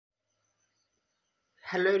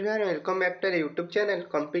Hello everyone welcome back to YouTube channel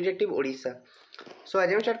competitive Odisha. सो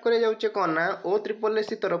आज हम start करे जाउचे कोन ना ओ ट्रिपल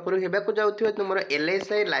एससी तरफ रु हेबा को जाउथिबा तुमर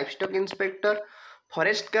LSI livestock inspector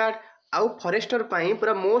forest guard आउ फॉरेस्टर पई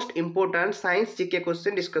पूरा most important science GK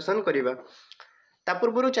question discussion करिबा। ता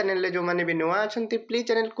पूर्व चैनल जो माने भी नुआ अछंती प्लीज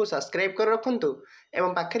चैनल को सब्सक्राइब कर रखंतु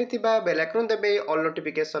एवं पाखरे थिबा बेल आइकन देबे ऑल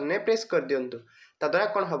नोटिफिकेशन ने प्रेस कर दियंतु। ता द्वारा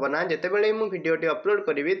कोन हबो ना जते बेले मु वीडियो टी अपलोड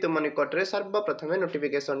करिवि तुम निकटरे सर्वप्रथमे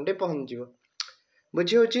नोटिफिकेशन टे पहुंच जिवो।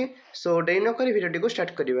 बुझी होची। सो डेरी न करी वीडियो को स्टार्ट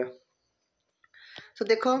करिबा। सो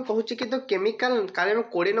देखो कहूँ कि तो केमिकल काले हम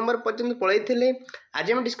 20 नंबर पर्यंत पढ़ाई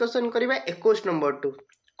आज हम डिस्कशन करिबा 21 नंबर टू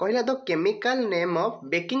कहला तो chemical name of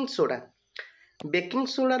baking soda. Baking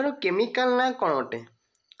SODAR chemical ना कौन अटे?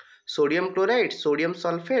 Sodium chloride, sodium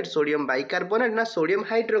sulphate, sodium bicarbonate ना सोडियम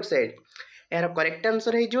हाइड्रोक्साइड? यार करेक्ट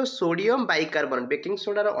आंसर है जो सोडियम बाइकार्बोनेट। बेकिंग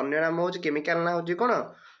सोडार अन्य नाम हो केमिकल ना हो कौन?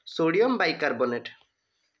 Sodium bicarbonate.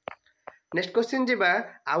 नेक्स्ट क्वेश्चन जीवा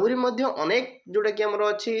आउरी मध्य अनेक जोटा कि हमर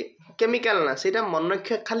अछि केमिकल ना सेटा मन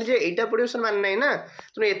खाली जे एटा पढियो मान नै ना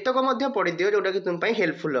तुम एतक मध्य पढि दियो जोटा कि तुम पई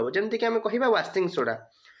हेल्पफुल हो। जेमति कि हम कहिबा वाशिंग सोडा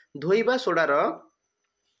धोइबा सोडार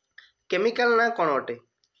केमिकल ना कोन अटे?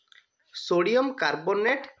 Sodium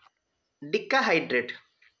carbonate decahydrate.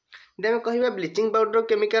 Them कहिबा bleaching powder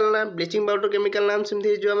chemical ना ब्लीचिंग पाउडर केमिकल नाम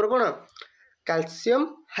सेमति जो हमर कोन?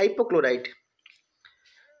 Calcium hypochlorite.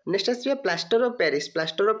 Next आसबा plaster of Paris.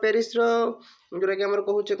 Plaster of Paris रो जोरा कि हमर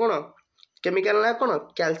कहूचे कोन केमिकल ना कोन?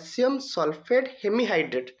 Calcium sulphate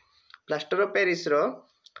hemihydrate. Plaster of Paris row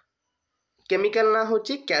chemical ना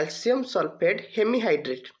होची calcium sulphate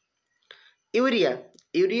hemihydrate. Urea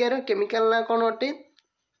urea रो केमिकल ना कोन अटे?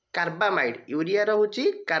 कार्बामाइड। यूरिया रो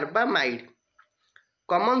होची कार्बामाइड।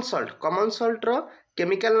 कॉमन सॉल्ट रो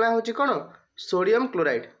केमिकल ना होची कोन? Sodium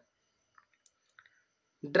chloride.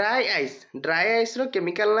 ड्राई आइस रो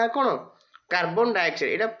केमिकल ना कोन? Carbon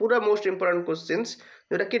dioxide. एटा पूरा मोस्ट इंपोर्टेंट क्वेश्चंस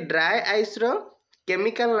जोटा कि ड्राई आइस रो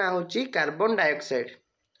केमिकल ना होची कार्बन डाइऑक्साइड।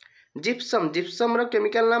 जिप्सम रो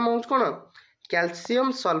केमिकल नाम हो कोन?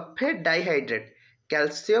 Calcium sulphate dihydrate.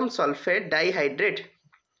 Calcium sulphate dihydrate.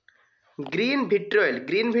 Green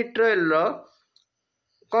vitriol रो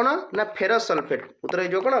कोन ना फेरस सल्फेट। उत्तर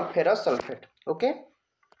जो कोन? Ferrous sulphate. Okay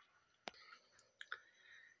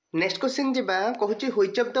next question जीवा कहूची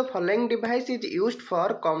which of the following device is used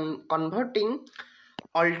for converting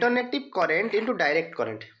alternative current into direct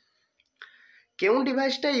current? केउं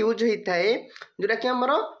डिवाइसटा use होता है जोटा कि हमर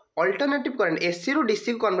अल्टरनेटिव करंट एसी रु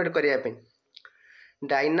DC को कन्वर्ट करिया पे?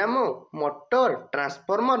 डायनामो, मोटर,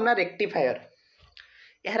 ट्रांसफार्मर ना रेक्टिफायर?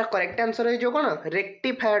 यार करेक्ट आंसर है जो कोन?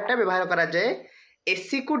 रेक्टिफायर टा व्यवहार करा जाए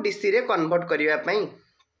एसी को डीसी रे कन्वर्ट करिया पई।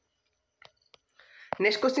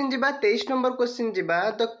 नेक्स्ट क्वेश्चन जीवा 23 नंबर क्वेश्चन जीवा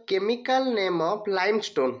the chemical name of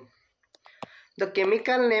limestone. The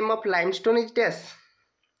chemical name of limestone is dash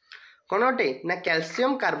कोन अटे? ना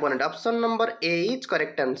calcium carbonate. Option number A is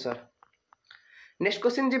correct answer. Next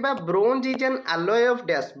question जीवा bronze is an alloy of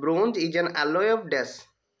dash. Bronze is an alloy of dash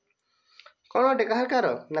कोन अटे? कहार car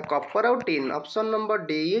ना copper और tin. Option number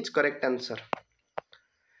D is correct answer.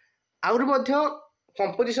 आउर मध्य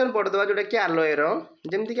composition पढ़ दवा जोटा कि alloy रो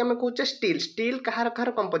जेमति कि हम कहूचे स्टील कहार कहार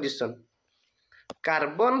कंपोजिशन?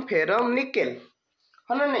 कार्बन, फेरम, निकेल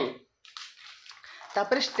है ना नहीं?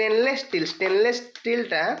 तापर स्टेनलेस स्टील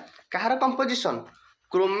टा कहार कंपोजिशन?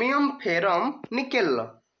 क्रोमियम, फेरम, निकेल रो।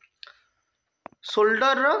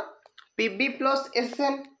 सोल्डर रो Pb प्लस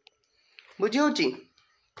Sn। बुझी होची।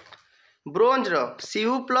 ब्रोंज रो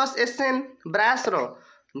Cu प्लस Sn। ब्रास रो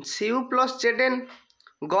Cu plus Zn।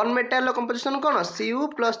 Gun metal composition कौन? Cu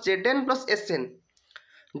plus Zn plus Sn।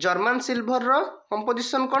 German silver रो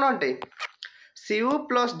composition कौन अटे? Cu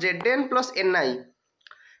plus Zn plus Ni।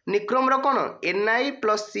 Nichrome रो कौन? Ni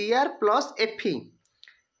plus Cr plus Fe।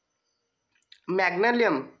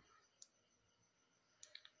 मैग्नेलियम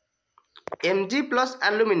Mg plus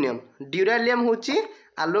aluminium. ड्यूरालियम होची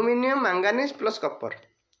aluminium manganese plus copper.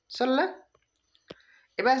 सरला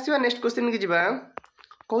एबा आसीबा next question की जीवा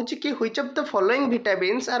कहूची कि which of the following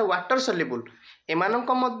vitamins are water soluble?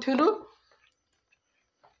 एमानक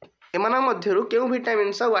मध्यरु केउ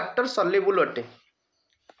vitamins water soluble अटे?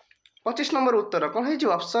 25 number उत्तर कोन है?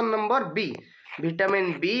 Option number B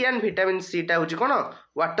vitamin B and vitamin C टा होची कोन?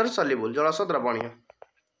 Water soluble jealous द्रवणीय।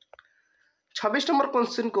 26 number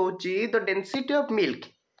question कहूची the density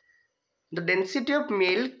of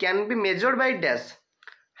milk can be measured by dash?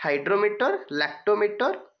 Hydrometer,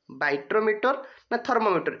 lactometer, बाइट्रोमीटर ना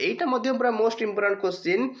thermometer? एटा मध्य पूरा most important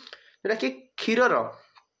question जोटा कि क्षीर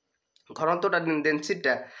घनत्वटा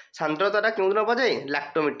density सांद्रता क्यों बजाए?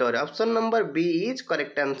 Lactometer. Option number B is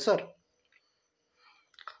correct answer.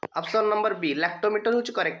 Option number B lactometer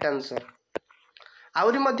होची correct answer.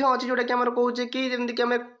 आउरी मध्य अछि जोटा कि हमर कहूचे कि जेमति कि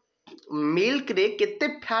हमें मिल्क रे केते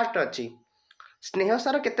फैट अछि स्नेह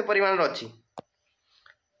सार केते परिमाण अछि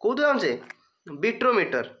को दो हमसे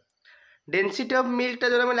बिट्रोमीटर डेंसिटी ऑफ मिल्क ता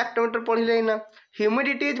जो हम लैक्टोमीटर पढ़िले ना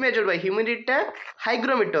humidity is measured by humidity ता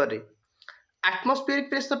हाइग्रोमीटर रे एटमॉस्फेरिक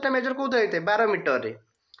प्रेशर ता मेजर को होते 12 मीटर रे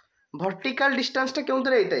वर्टिकल डिस्टेंस ता केउते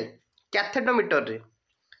रहते कैथेडोमीटर रे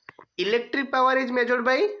electric power is measured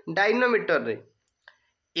by dynamometer रे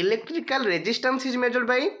electrical resistance is measured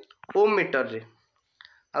by Om metre रे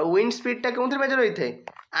आ विंड स्पीड ता केउते मेजर होइथे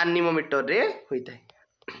एनीमोमीटर रे होइथे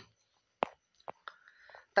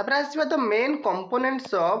तापर आसीबा the main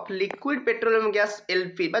components of liquid petroleum gas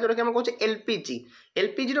LP बा जोटा कि हम कहू एलपीजी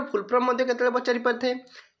एलपीजी रो फुल फॉर्म मध्ये केतले पचारि परथे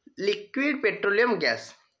लिक्विड पेट्रोलियम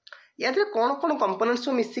गैस याते कोन कोन कंपोनेंट्स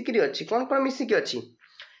मिसिकरी अछि कोन मिसिकी अछि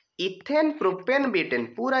इथेन प्रोपेन ब्यूटेन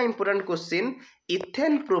पूरा इंपोर्टेंट क्वेश्चन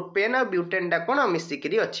इथेन प्रोपेन और ब्यूटेन टा कोन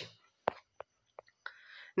मिसिकरी अछि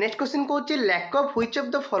next question कहूची lack of which of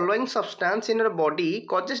the following substance in your body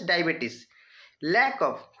causes diabetes lack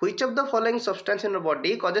of which of the following substance in your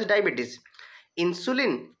body causes diabetes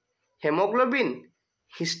insulin haemoglobin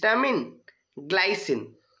histamine glycine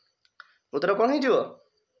उत्तर कौन हो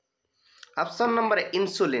option number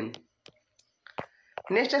insulin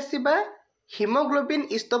next आसीबा hemoglobin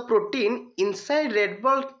is the protein inside red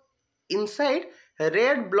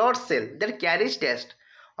blood cell that carries test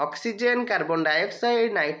oxygen carbon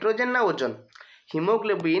dioxide nitrogen na ozoन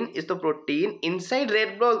hemoglobin is the protein inside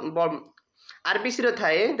red blood RBC रो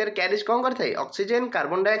थाए that carries कौन कर थाए oxygen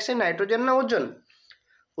carbon dioxide nitrogen ना ozoन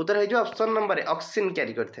उत्तर है जो option number है oxygen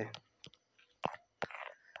carry करते हैं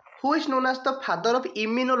who is known as the father of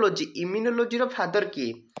immunology immunology row father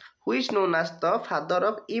किए who is known as the father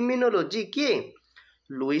of immunology किए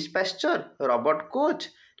Louis Pasteur Robert Koch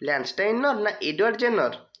Landsteiner ना Edward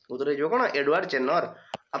Jenner उत्तर जो कौन Edward Jenner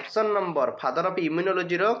option number father of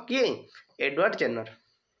immunology रो किए Edward Jenner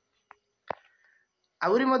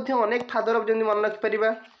आउरी मध्य अनेक father of जंदी मन रख परिबा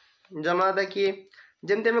जन्मदाता किए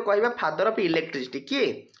जेमते हम कहबा फादर ऑफ इलेक्ट्रिसिटी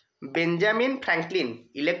किए बेंजामिन फ्रैंकलिन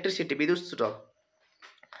इलेक्ट्रिसिटी विद्युत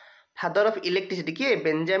फादर ऑफ इलेक्ट्रिसिटी किए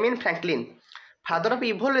Benjamin Franklin father of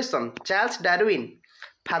evolution Charles Darwin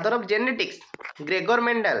father of genetics Gregor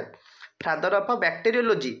Mendel father of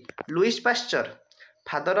bacteriology Louis Pasteur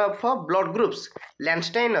father of blood groups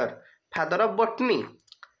Landsteiner father of botany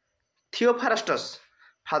थियोफारस्टस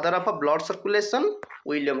father of blood circulation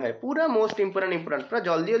William है पूरा most important पूरा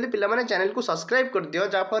जल्दी जल्दी पिला माने channel को subscribe कर दियो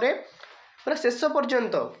जा फरे पूरा शेष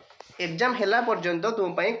पर्यंत एग्जाम हेला पर्यंत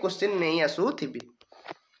तुम पई क्वेश्चन नहीं आसु थिबी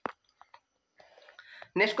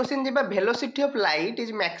नेक्स्ट क्वेश्चन जीवा velocity of light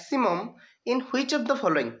is maximum in which of the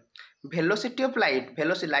following velocity of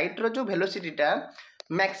light रो जो वेलोसिटी टा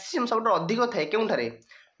मैक्सिमम सब अधिक थाए केउठारे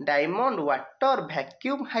डायमंड वाटर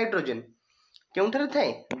वैक्यूम हाइड्रोजन केउठारे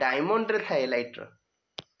थाए डायमंड रे थाए light row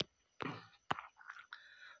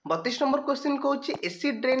 32 number question कहूची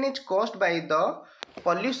acid drainage caused by the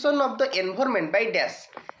pollution of the environment by dash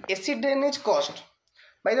acid drainage caused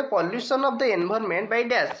by the pollution of the environment by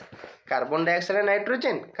dash carbon dioxide and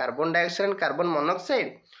nitrogen carbon dioxide and carbon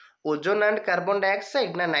monoxide ozone and carbon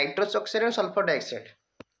dioxide ना nitrous oxide and sulphur dioxide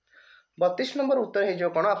 32 number उत्तर है जो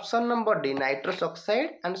कौन option number D nitrous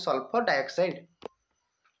oxide and sulphur dioxide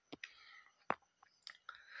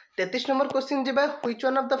 33 number question जीवा which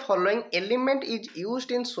one of the following element is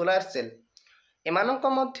used in solar cell एमानक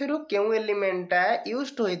मध्यरु केउ एलिमेंटा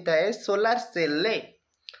used होइता है solar cell ले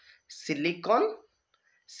silicon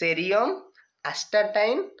cerium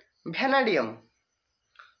एस्टाटाइन वैनाडियम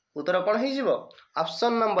उत्तर कौन हो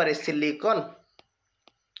option number A silicon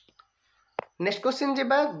next question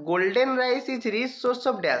जीवा golden rice is rich source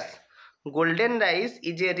of dash golden rice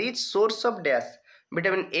is a rich source of dash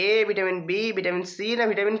vitamin A vitamin B vitamin C ना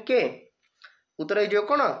vitamin के उत्तर हो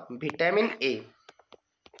कौन vitamin A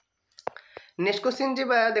next question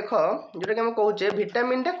जीवा देख जोटा कि हम कहूचे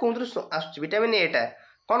विटामिन टा कौन आसुची विटामिन ए टा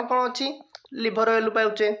कौन कौन अच्छी लिवर ऑयल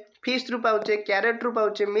पाउचे फिश रु पाउचे कैरेट रु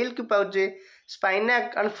पाउचे milk पाउचे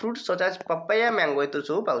स्पाइनाक and fruits such as papaya mango तो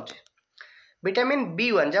सब पाउचे विटामिन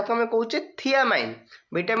B1 जब हमें कहूचे thiamine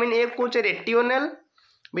vitamin A कहूचे रेटियोनेल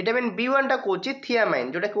vitamin B1 टा कहूचे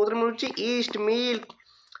थियामाइन जोटा कि मिलूची east milk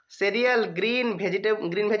serial green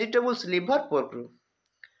vegetables liver pork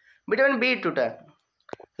vitamin B2 टा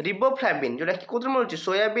रिबोफ्लाविन जोटा कि कौन मिलूची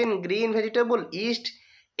soybean green vegetable east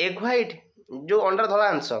egg white जो अंडर धला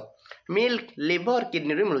अंश मिल्क लिवर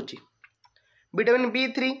किडनी रू मिलूची विटामिन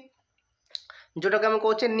B3 जोटा कि हम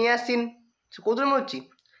कहूचे नियासिन कौन मिलूची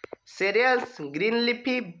सेरियल्स green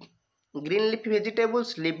leafy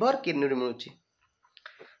vegetables liver kidney रू मिलूची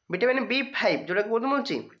विटामिन B5 जोटा कौन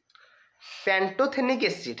मिलूची pantothenic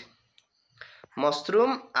acid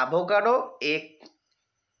mushroom, avocado,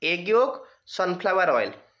 egg yolk, sunflower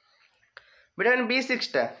oil. Vitamin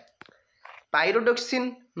B6 टा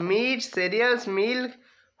pyridoxine, meat, cereals, milk,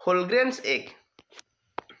 whole grains, egg.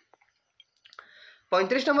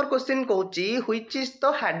 35 number question कहूची which is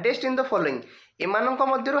the hardest in the following एमानक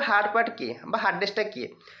मध्यरु hard part किए बा hardest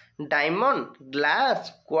किए diamond,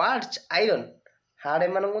 glass, quartz, iron. Hard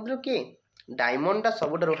एमानक मध्यरु किए diamond टा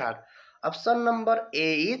सबुठारु hard. Option number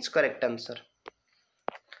A is correct answer.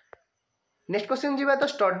 Next question जीवा तो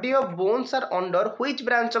study of bones are under which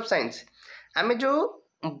branch of science. आमे जो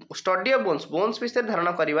study of bones विषय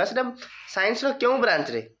धारणा करबा सेटा साइंस रो केउ ब्रांच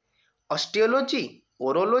रे ऑस्टियोलॉजी,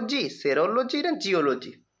 ओरोलॉजी, सेरोलॉजी ना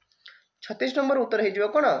जियोलॉजी. 36 नंबर उत्तर हे जिवो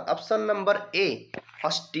कोन option number A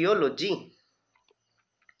osteology.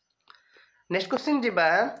 Next question जीवा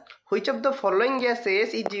which of the following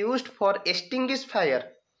gases is used for extinguish fire.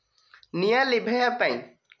 निया लिभेया पई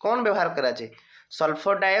कोन व्यवहार करा जाय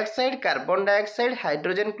sulphur dioxide, carbon dioxide,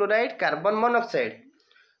 hydrogen chloride, carbon monoxide.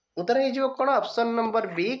 उत्तर हे जिवो कोन option number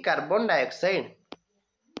B carbon dioxide.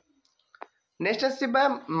 Next आसीबा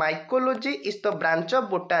mycology is the branch of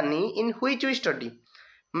बोटानी in which we study.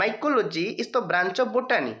 Mycology is the branch of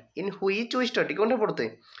बोटानी in which we study. कोन पढ़ते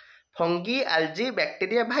fungi, algae,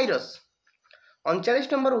 bacteria, virus.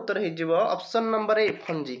 39 number उत्तर हे जिवो option number A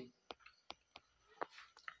fungi.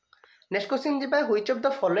 Next question जीवा which of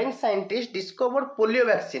the following scientist discovered polio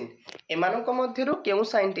vaccine. एमानक मध्यरु केउ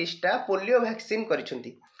साइंटिस्टा polio vaccine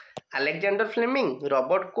करिसंती. Alexander Fleming,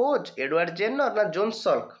 Robert Koch, Edward Jenner ना zone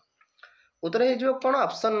सल्क. उत्तर हे जो कोन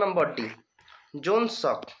option number D zone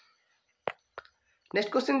सल्क.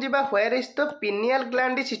 Next question जीवा where is the pineal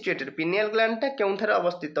gland is situated. Pineal gland टा केउठारे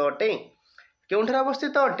अवस्थित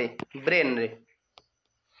अटे brain रे.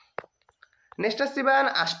 Next आसीबा an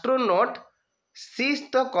astronaut sees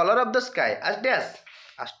the color of the sky as dash.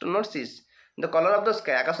 Astronaut sees the color of the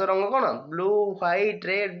sky. आकाश रंग कोन blue, white,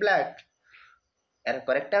 red, black. यार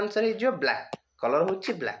correct answer है जो black. Colour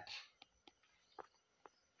होची black.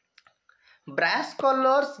 Brass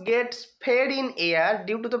colors gets fade in air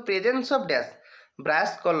due to the presence of dash.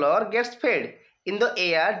 Brass color gets fade in the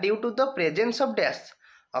air due to the presence of dash.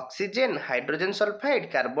 Oxygen, hydrogen sulfide,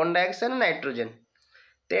 carbon dioxide, nitrogen.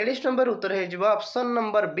 23 number उत्तर है जिवो option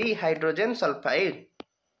number B hydrogen sulphide.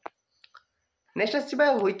 Next आसीबा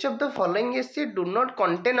which of the following acid do not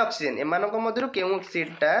contain oxygen. एमानक मध्यरु केउ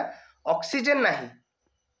acid टा oxygen नाही.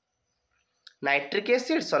 Nitric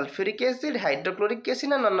acid, sulphuric acid, hydrochloric acid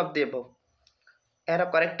ना none of the above. Era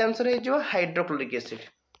correct answer है जो hydrochloric acid.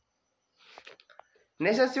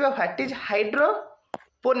 Next आसीबा what is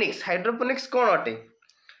hydroponics. Hydroponics कोन अटे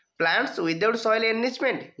plants without soil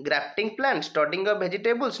enrichment, grafting plant, studying of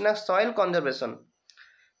vegetables ना soil conservation.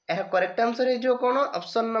 यह correct answer है जो कोन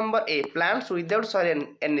option number A plants without soil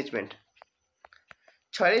enrichment.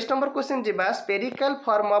 46 number question जीवा spherical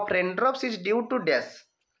form of raindrops is due to dash.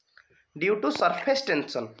 Due to surface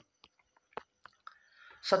tension.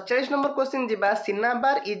 47 number question जीवा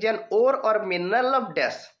cinnabar is an ore और mineral of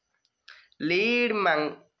dash. Lead,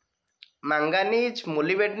 manganese,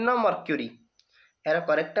 molybdenum, mercury. यार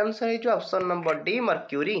correct answer है जो option number D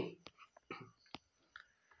mercury.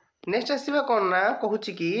 Next आसीबा कोन ना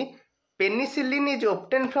कहूची कि penicillin is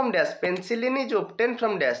obtain from dash. Penicillin is obtain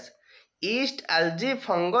from dash east, algae,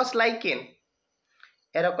 fungus, lichen.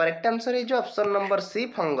 यार correct answer है जो option number C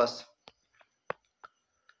fungus.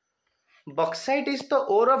 Bauxite is the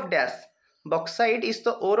ore of dash. Bauxite is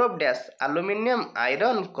the ore of dash aluminium,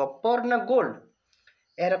 iron, copper ना gold.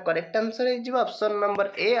 यार correct answer है जो option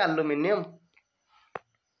number A aluminium.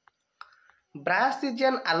 Brass is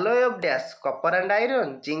an alloy of dash copper and iron,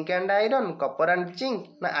 zinc and iron, copper and zinc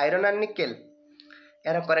ना iron and nickel.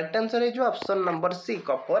 यार correct answer है जो option number C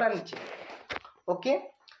copper and zinc. Okay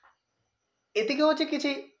एतिक होचे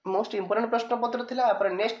किछि most important प्रश्न पत्र थिला.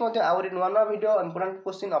 आपन नेक्स्ट मध्ये आउरी नुवा नुवा वीडियो इंपोर्टेंट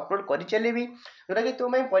क्वेश्चन अपलोड करि चलेबी जोटा कि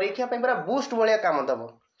तुमे परीक्षा पे पूरा बूस्ट भलिया काम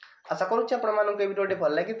दबो. आशा करूछि आपण मानको वीडियोटी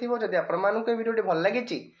भल लागि थिबो. जदि आपण मानको वीडियोटी भल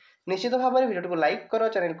लागिछि निश्चित भाव में वीडियो को लाइक करो,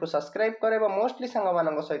 चैनल को सब्सक्राइब करो और मोस्टली सांग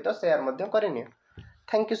मानक सहित share Madhya करनियो.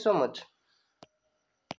 Thank you so much.